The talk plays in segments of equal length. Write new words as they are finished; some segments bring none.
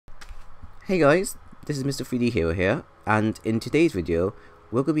Hey guys, this is Mr. 3D Hero here, and in today's video,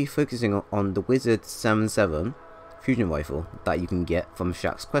 we're going to be focusing on the Wizard 77 fusion rifle that you can get from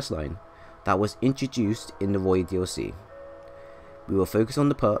Shaxx questline that was introduced in the Roy DLC. We will focus on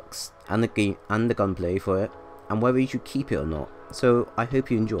the perks and the game and the gunplay for it, and whether you should keep it or not, so I hope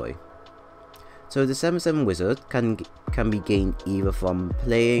you enjoy. So the 77 Wizard can be gained either from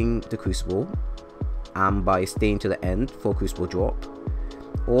playing the Crucible and by staying to the end for Crucible drop,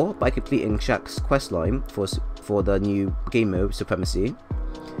 or by completing Shaxx questline for the new game mode Supremacy,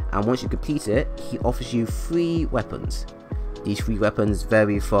 and once you complete it, he offers you 3 weapons. These 3 weapons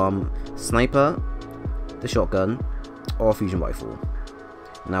vary from sniper, the shotgun, or fusion rifle.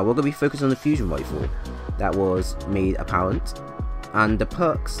 Now we're going to be focused on the fusion rifle that was made apparent, and the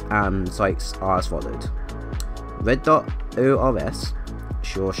perks and sights are as followed: Red Dot ORS,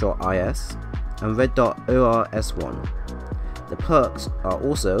 Sure Shot IS, and Red Dot ORS1. The perks are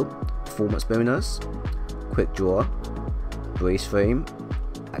also performance bonus, quick draw, brace frame,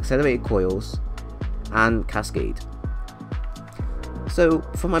 accelerated coils, and cascade. So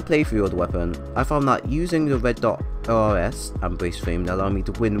for my playthrough of the weapon, I found that using the Red Dot ORS and brace frame allowed me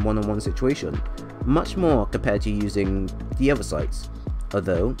to win one-on-one situation much more compared to using the other sights,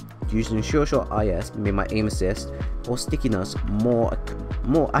 although using Sure Shot IS made my aim assist or stickiness more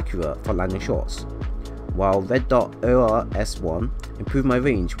accurate for landing shots, while Red Dot ORS1 improved my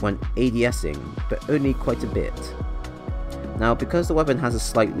range when ADSing, but only quite a bit. Now because the weapon has a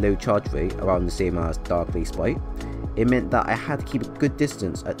slight low charge rate, around the same as Dark Blade Spike, it meant that I had to keep a good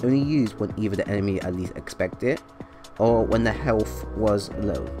distance and only use when either the enemy at least expect it, or when the health was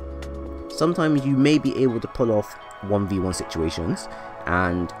low. Sometimes you may be able to pull off 1v1 situations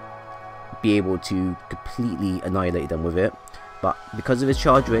and be able to completely annihilate them with it, but because of its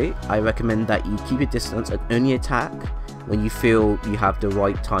charge rate, I recommend that you keep your distance and only attack when you feel you have the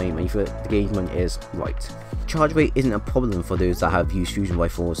right time and you feel the engagement is right. Charge rate isn't a problem for those that have used fusion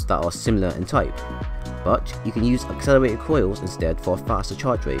rifles that are similar in type, but you can use accelerated coils instead for a faster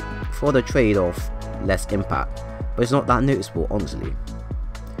charge rate for the trade of less impact, but it's not that noticeable honestly.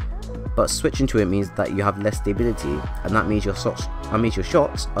 But switching to it means that you have less stability, and that means your shots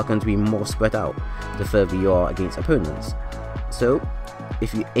are going to be more spread out the further you are against opponents. So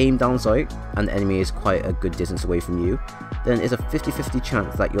if you aim down sight and the enemy is quite a good distance away from you, then it's a 50-50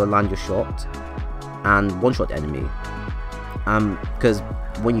 chance that you'll land your shot and one-shot the enemy. Because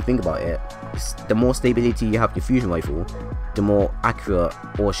when you think about it, the more stability you have your fusion rifle, the more accurate,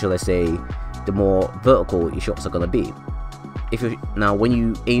 or shall I say, the more vertical your shots are going to be. Now when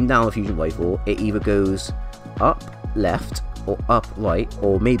you aim down a fusion rifle, it either goes up left or up right,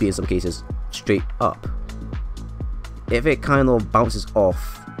 or maybe in some cases straight up. If it kind of bounces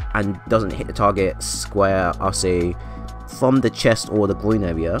off and doesn't hit the target square, I'll say from the chest or the groin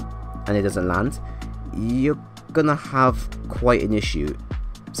area, and it doesn't land, you're gonna have quite an issue.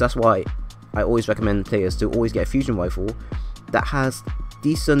 So that's why I always recommend players to always get a fusion rifle that has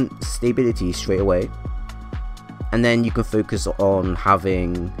decent stability straight away, and then you can focus on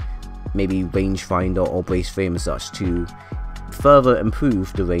having maybe rangefinder or brace frame and such to further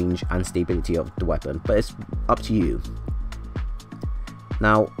improve the range and stability of the weapon, but it's up to you.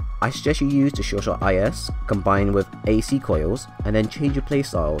 Now I suggest you use the Sure Shot IS combined with AC coils, and then change your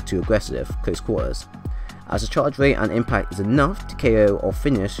playstyle to aggressive close quarters, as the charge rate and impact is enough to KO or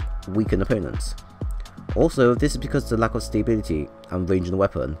finish weakened opponents. Also, this is because the lack of stability and range on the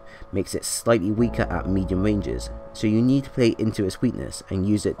weapon makes it slightly weaker at medium ranges, so you need to play into its weakness and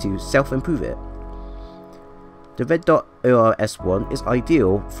use it to self-improve it. The Red Dot ORS1 is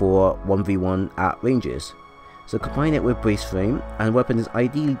ideal for 1v1 at ranges, so combine it with brace frame and the weapon is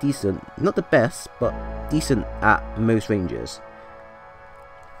ideally decent, not the best, but decent at most ranges.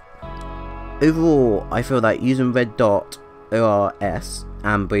 Overall, I feel that using Red Dot ORS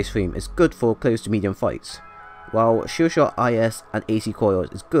and brace frame is good for close to medium fights, while Sure Shot IS and AC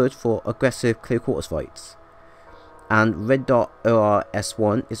coils is good for aggressive close quarters fights, and Red Dot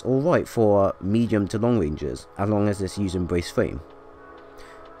ORS1 is alright for medium to long ranges as long as it's using brace frame.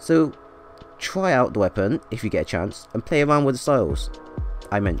 So try out the weapon if you get a chance and play around with the styles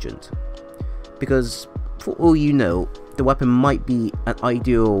I mentioned, because for all you know, the weapon might be an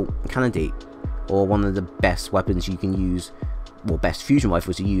ideal candidate or one of the best weapons you can use, or best fusion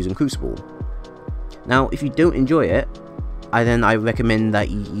rifles to use in Crucible. Now if you don't enjoy it, I recommend that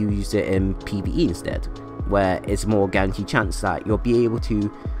you use it in PvE instead, where it's a more guaranteed chance that you'll be able to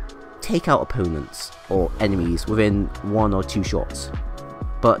take out opponents or enemies within 1 or 2 shots.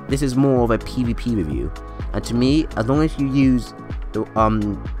 But this is more of a PvP review, and to me, as long as you use the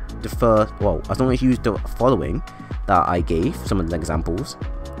following that I gave, some of the examples,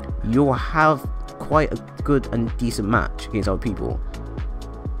 you'll have quite a good and decent match against other people.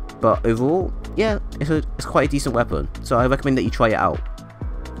 But overall, yeah, it's quite a decent weapon, so I recommend that you try it out.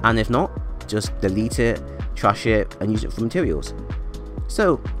 And if not, just delete it, trash it, and use it for materials.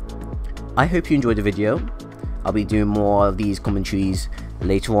 So I hope you enjoyed the video. I'll be doing more of these commentaries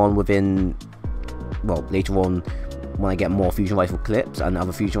later on when I get more fusion rifle clips and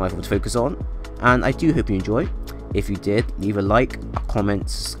other fusion rifles to focus on. And I do hope you enjoyed. If you did, leave a like, a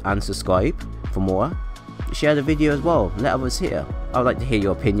comment, and subscribe for more. Share the video as well, let others hear. I would like to hear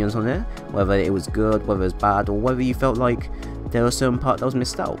your opinions on it, whether it was good, whether it was bad, or whether you felt like there was some part that was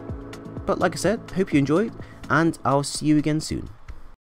missed out. But like I said, hope you enjoyed, and I'll see you again soon.